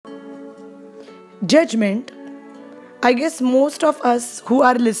Judgment. I guess most of us who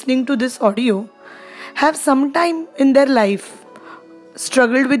are listening to this audio have sometime in their life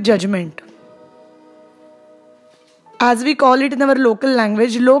struggled with judgment. As we call it in our local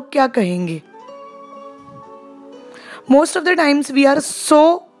language, log kya kahenge? Most of the times we are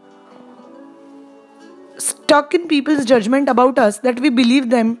so stuck in people's judgment about us that we believe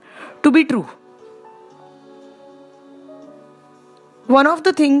them to be true. One of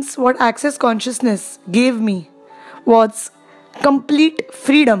the things what Access Consciousness gave me was complete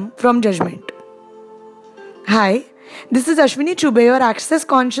freedom from judgment. Hi, this is Ashwini Chube, your Access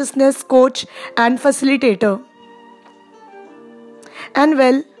Consciousness coach and facilitator. And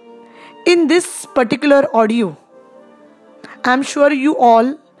well, in this particular audio, I'm sure you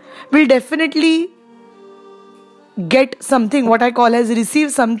all will definitely get something, what I call as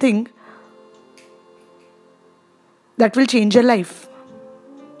receive something that will change your life.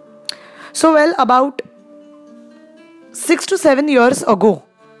 So well, about 6 to 7 years ago,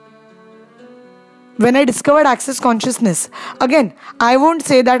 when I discovered Access Consciousness, again, I won't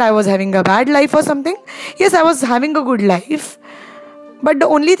say that I was having a bad life or something. Yes, I was having a good life. But the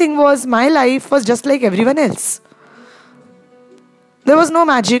only thing was, my life was just like everyone else. There was no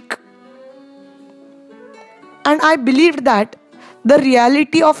magic. And I believed that the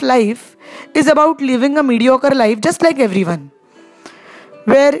reality of life is about living a mediocre life just like everyone,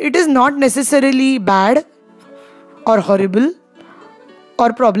 where it is not necessarily bad or horrible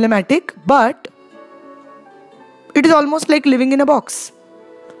or problematic, but it is almost like living in a box.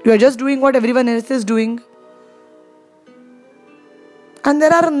 You are just doing what everyone else is doing. And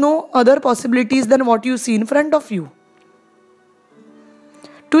there are no other possibilities than what you see in front of you.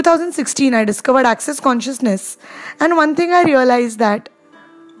 2016, I discovered Access Consciousness, and one thing I realized that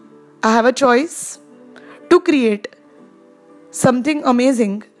I have a choice to create something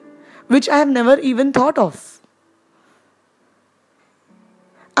amazing which I have never even thought of.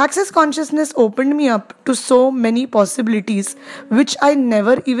 Access Consciousness opened me up to so many possibilities which I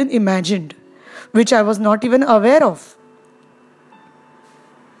never even imagined, which I was not even aware of.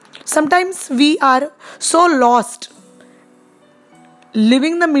 Sometimes we are so lost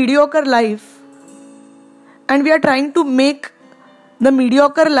living the mediocre life, and we are trying to make the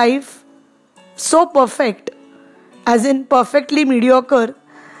mediocre life so perfect, as in perfectly mediocre,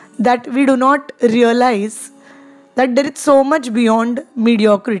 that we do not realize that there is so much beyond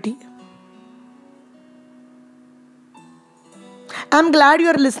mediocrity. I'm glad you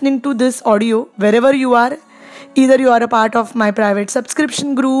are listening to this audio wherever you are. Either you are a part of my private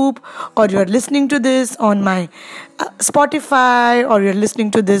subscription group, or you are listening to this on my Spotify, or you're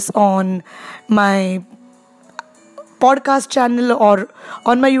listening to this on my podcast channel or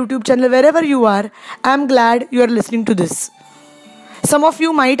on my YouTube channel. Wherever you are, I'm glad you are listening to this. Some of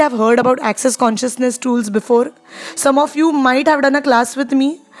you might have heard about Access Consciousness tools before. Some of you might have done a class with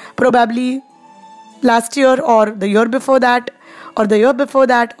me, probably last year or the year before that, or the year before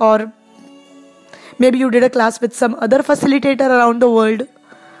that, or maybe you did a class with some other facilitator around the world.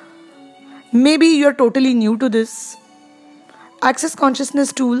 Maybe you're totally new to this. Access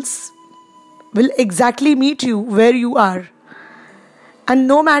Consciousness tools will exactly meet you where you are. And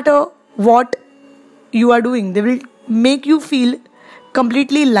no matter what you are doing, they will make you feel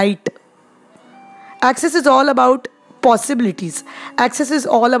completely light. Access is all about possibilities. Access is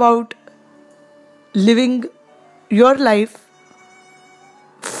all about living your life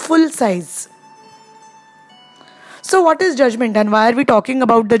full size. So what is judgment, and why are we talking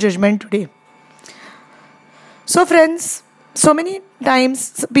about the judgment today? So friends, so many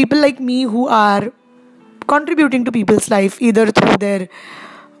times people like me who are contributing to people's life, either through their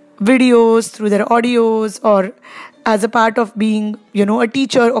videos, through their audios, or as a part of being, a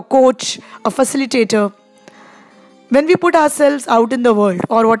teacher, a coach, a facilitator, when we put ourselves out in the world,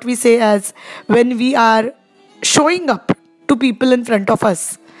 or what we say as when we are showing up to people in front of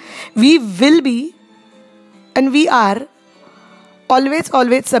us, we will be and we are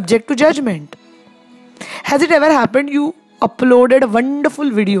always subject to judgment. Has it ever happened you uploaded a wonderful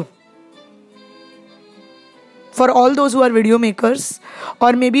video? For all those who are video makers,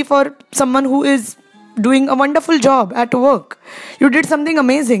 or maybe for someone who is doing a wonderful job at work, you did something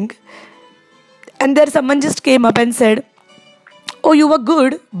amazing, and there someone just came up and said, "Oh, you were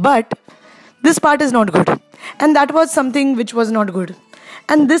good, but this part is not good, and that was something which was not good,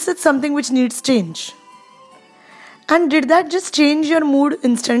 and this is something which needs change." And did that just change your mood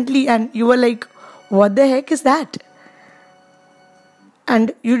instantly? And you were like, what the heck is that?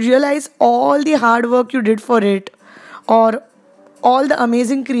 And you realize all the hard work you did for it, or all the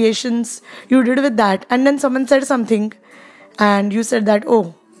amazing creations you did with that. And then someone said something and you said that,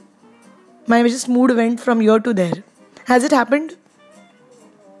 oh, My just mood went from here to there. Has it happened?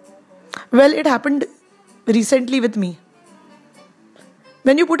 Well, it happened recently with me.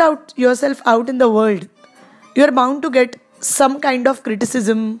 When you put out yourself out in the world, you're bound to get some kind of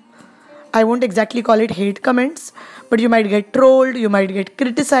criticism. I won't exactly call it hate comments, but you might get trolled, you might get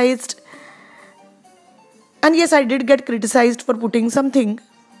criticized. And yes, I did get criticized for putting something.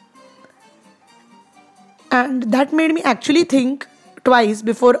 And that made me actually think twice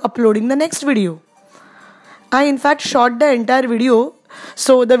before uploading the next video. I in fact shot the entire video.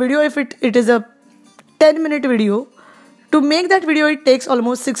 So the video, if it is a 10-minute video, to make that video it takes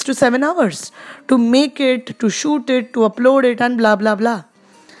almost 6 to 7 hours. To make it, to shoot it, to upload it and blah blah blah.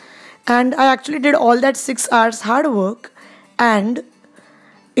 And I actually did all that 6 hours hard work, and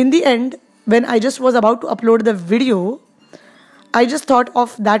in the end, when I just was about to upload the video, I just thought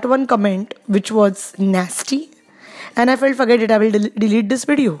of that one comment which was nasty, and I felt forget it, I will delete this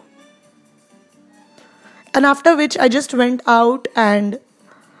video. And after which I just went out and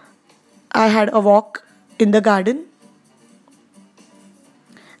I had a walk in the garden.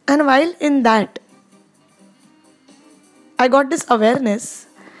 And while in that, I got this awareness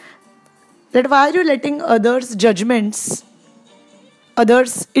that why are you letting others' judgments,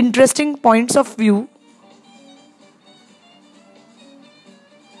 others' interesting points of view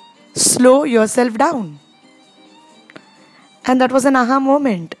slow yourself down? And that was an aha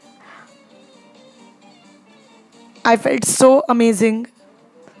moment. I felt so amazing.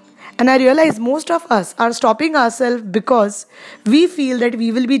 And I realized most of us are stopping ourselves because we feel that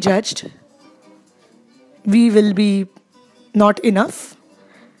we will be judged. We will be not enough.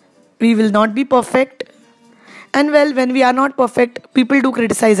 We will not be perfect. And well, when we are not perfect, people do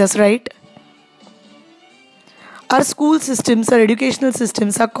criticize us, right? Our school systems, our educational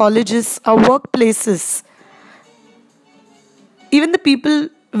systems, our colleges, our workplaces, even the people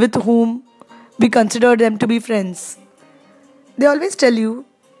with whom we consider them to be friends, they always tell you,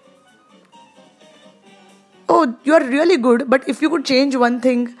 oh, you are really good, but if you could change one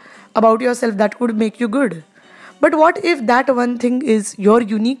thing about yourself, that would make you good. But what if that one thing is your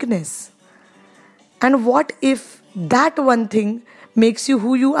uniqueness? And what if that one thing makes you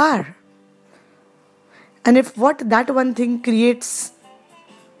who you are? And if what that one thing creates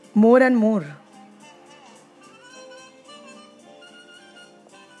more and more?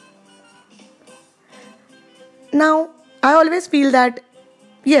 Now, I always feel that,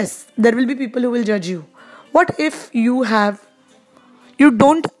 yes, there will be people who will judge you. What if you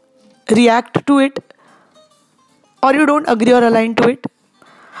don't react to it, or you don't agree or align to it?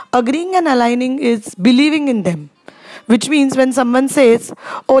 Agreeing and aligning is believing in them. Which means when someone says,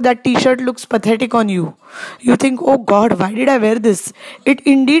 oh, that t-shirt looks pathetic on you, you think, oh God, why did I wear this? It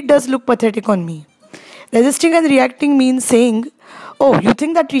indeed does look pathetic on me. Resisting and reacting means saying, oh, you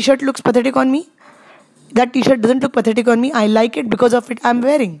think that t-shirt looks pathetic on me? That t-shirt doesn't look pathetic on me. I like it because of it I'm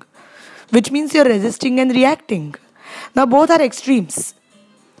wearing. Which means you're resisting and reacting. Now both are extremes.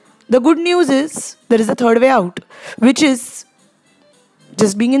 The good news is there is a third way out, which is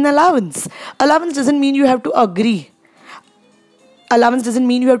just being in allowance. Allowance doesn't mean you have to agree. Allowance doesn't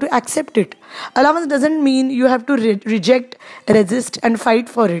mean you have to accept it. Allowance doesn't mean you have to reject, resist and fight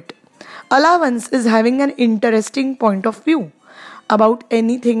for it. Allowance is having an interesting point of view about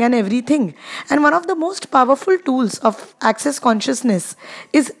anything and everything. And one of the most powerful tools of access consciousness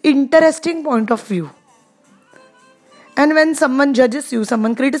is interesting point of view. And when someone judges you,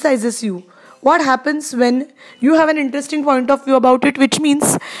 someone criticizes you, what happens when you have an interesting point of view about it, which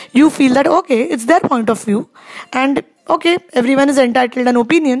means you feel that, okay, it's their point of view, and okay, everyone is entitled an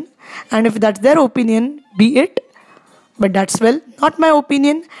opinion, and if that's their opinion, be it. But that's, well, not my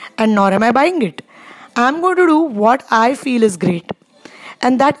opinion, and nor am I buying it. I'm going to do what I feel is great.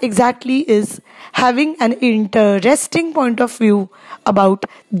 And that exactly is having an interesting point of view about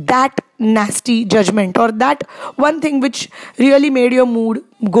that nasty judgment, or that one thing which really made your mood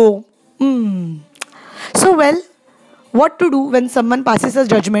go, So, well, what to do when someone passes a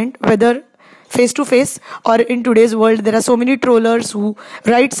judgment, whether face to face or in today's world, there are so many trollers who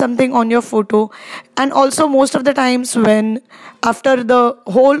write something on your photo. And also most of the times when after the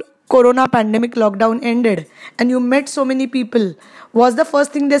whole Corona pandemic lockdown ended and you met so many people, was the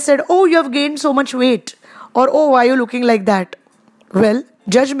first thing they said, oh, you have gained so much weight, or oh, why are you looking like that? Well,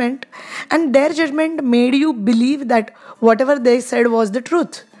 judgment. And their judgment made you believe that whatever they said was the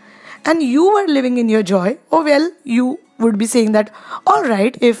truth. And you were living in your joy. Oh, well, you would be saying that, all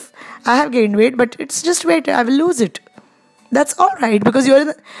right, if I have gained weight, but it's just weight, I will lose it. That's all right, because you're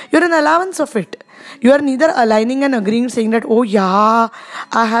an allowance of it. You are neither aligning and agreeing, saying that, oh yeah,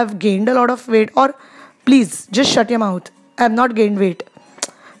 I have gained a lot of weight, or please just shut your mouth, I have not gained weight.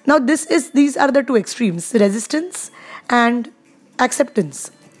 Now these are the two extremes, resistance and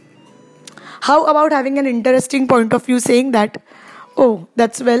acceptance. How about having an interesting point of view saying that, oh,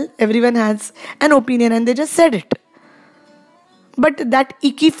 that's well, everyone has an opinion and they just said it. But that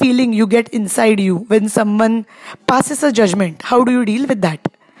icky feeling you get inside you when someone passes a judgment, how do you deal with that?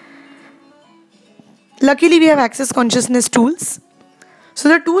 Luckily, we have access consciousness tools. So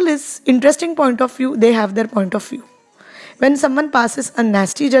the tool is interesting point of view, they have their point of view. When someone passes a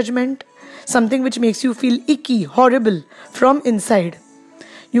nasty judgment, something which makes you feel icky, horrible from inside,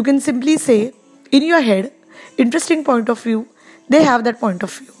 you can simply say in your head, interesting point of view, they have that point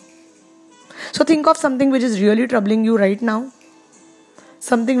of view. So think of something which is really troubling you right now,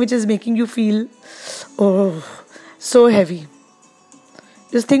 something which is making you feel, oh, so heavy.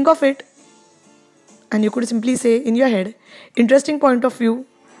 Just think of it, and you could simply say in your head, interesting point of view,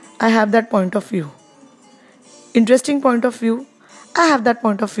 I have that point of view. Interesting point of view, I have that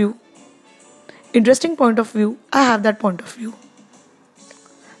point of view. Interesting point of view, I have that point of view.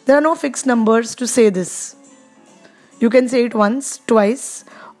 There are no fixed numbers to say this. You can say it once, twice,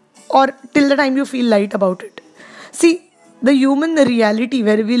 or till the time you feel light about it. See, the human reality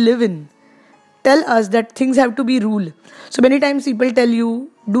where we live in tell us that things have to be rule. So many times people tell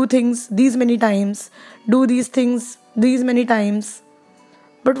you, do things these many times, do these things these many times.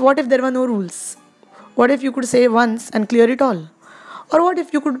 But what if there were no rules? What if you could say once and clear it all? Or what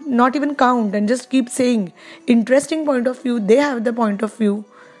if you could not even count and just keep saying, interesting point of view, they have the point of view,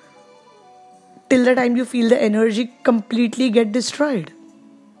 till the time you feel the energy completely get destroyed.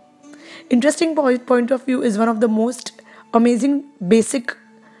 Interesting point of view is one of the most amazing basic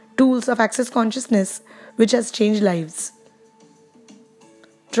tools of access consciousness which has changed lives.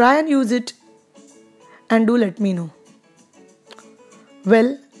 Try and use it and do let me know.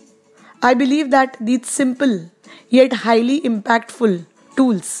 Well, I believe that these simple yet highly impactful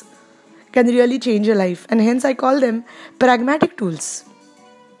tools can really change your life, and hence I call them pragmatic tools.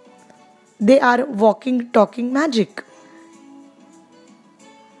 They are walking, talking magic.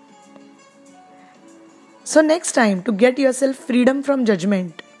 So next time, to get yourself freedom from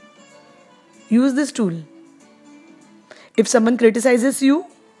judgment, use this tool. If someone criticizes you,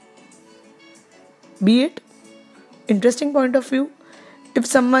 be it interesting point of view. If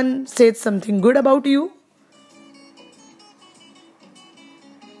someone says something good about you,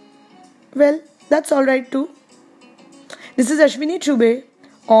 well, that's alright too. This is Ashwini Chube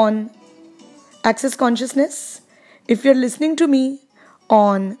on Access Consciousness. If you're listening to me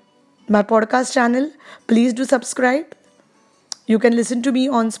on my podcast channel, please do subscribe. You can listen to me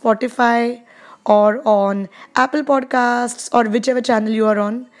on Spotify or on Apple Podcasts or whichever channel you are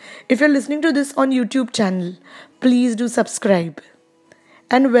on. If you're listening to this on YouTube channel, please do subscribe.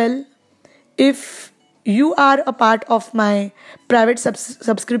 And well, if you are a part of my private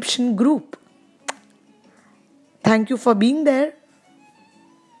subscription group, thank you for being there.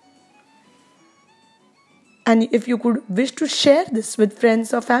 And if you could wish to share this with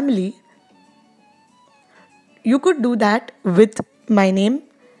friends or family, you could do that with my name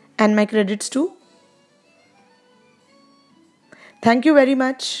and my credits too. Thank you very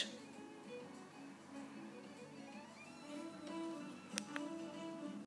much.